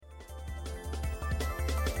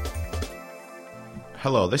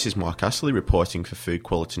Hello, this is Mark Astley reporting for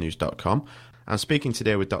foodqualitynews.com. I'm speaking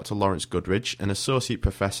today with Dr. Lawrence Goodridge, an Associate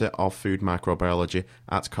Professor of Food Microbiology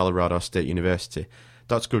at Colorado State University.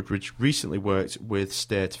 Dr. Goodridge recently worked with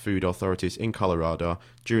state food authorities in Colorado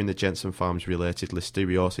during the Jensen Farms-related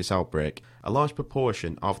listeriosis outbreak. A large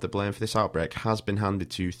proportion of the blame for this outbreak has been handed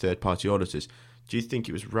to third-party auditors. Do you think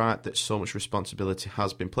it was right that so much responsibility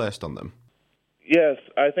has been placed on them? Yes,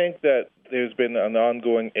 I think that there's been an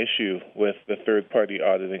ongoing issue with the third-party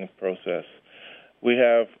auditing process. We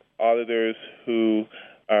have auditors who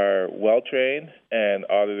are well-trained and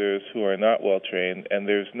auditors who are not well-trained, and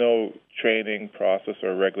there's no training process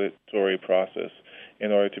or regulatory process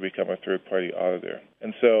in order to become a third-party auditor.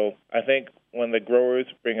 And so I think when the growers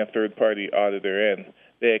bring a third-party auditor in,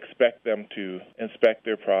 they expect them to inspect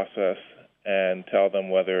their process and tell them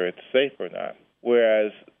whether it's safe or not.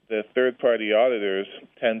 Whereas the third-party auditors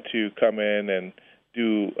tend to come in and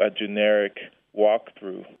do a generic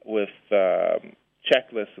walkthrough with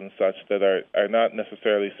checklists and such that are not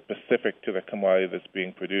necessarily specific to the commodity that's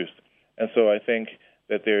being produced. And so I think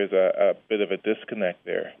that there's a bit of a disconnect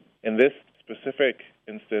there. In this specific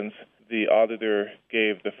instance, the auditor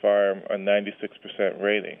gave the farm a 96%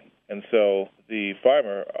 rating. And so the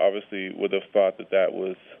farmer obviously would have thought that that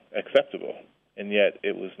was acceptable, and yet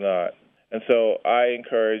it was not. And so I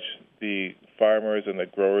encourage the farmers and the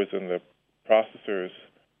growers and the processors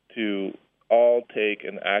to all take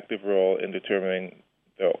an active role in determining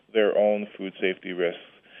their own food safety risks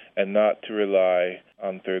and not to rely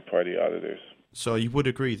on third-party auditors. So you would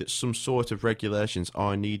agree that some sort of regulations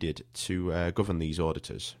are needed to govern these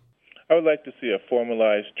auditors? I would like to see a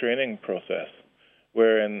formalized training process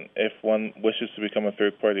wherein if one wishes to become a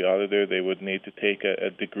third-party auditor, they would need to take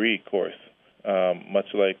a degree course, much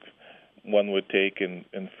like one would take in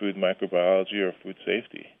food microbiology or food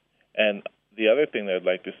safety. And the other thing that I'd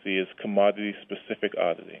like to see is commodity-specific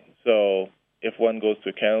auditing. So if one goes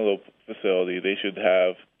to a cantaloupe facility, they should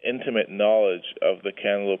have intimate knowledge of the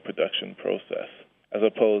cantaloupe production process, as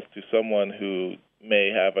opposed to someone who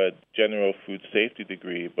may have a general food safety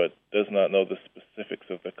degree but does not know the specifics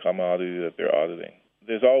of the commodity that they're auditing.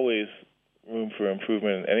 There's always room for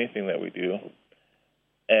improvement in anything that we do,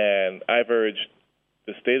 and I've urged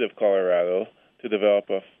the state of Colorado to develop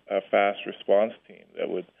a fast response team that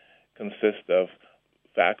would consist of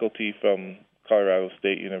faculty from Colorado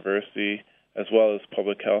State University, as well as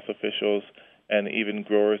public health officials and even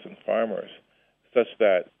growers and farmers, such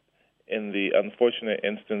that in the unfortunate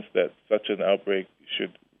instance that such an outbreak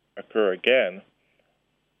should occur again,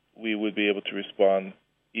 we would be able to respond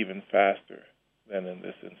even faster than in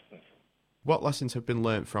this instance. What lessons have been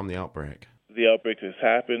learned from the outbreak? The outbreak has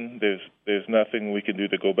happened. There's nothing we can do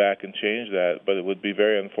to go back and change that, but it would be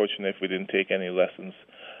very unfortunate if we didn't take any lessons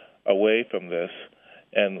away from this.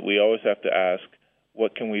 And we always have to ask,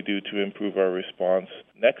 what can we do to improve our response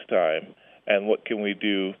next time? And what can we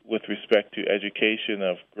do with respect to education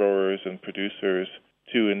of growers and producers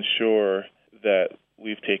to ensure that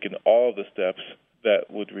we've taken all of the steps that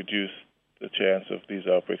would reduce the chance of these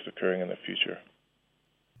outbreaks occurring in the future?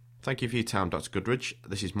 Thank you for your time, Dr. Goodridge.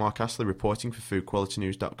 This is Mark Astley reporting for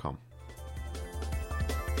foodqualitynews.com.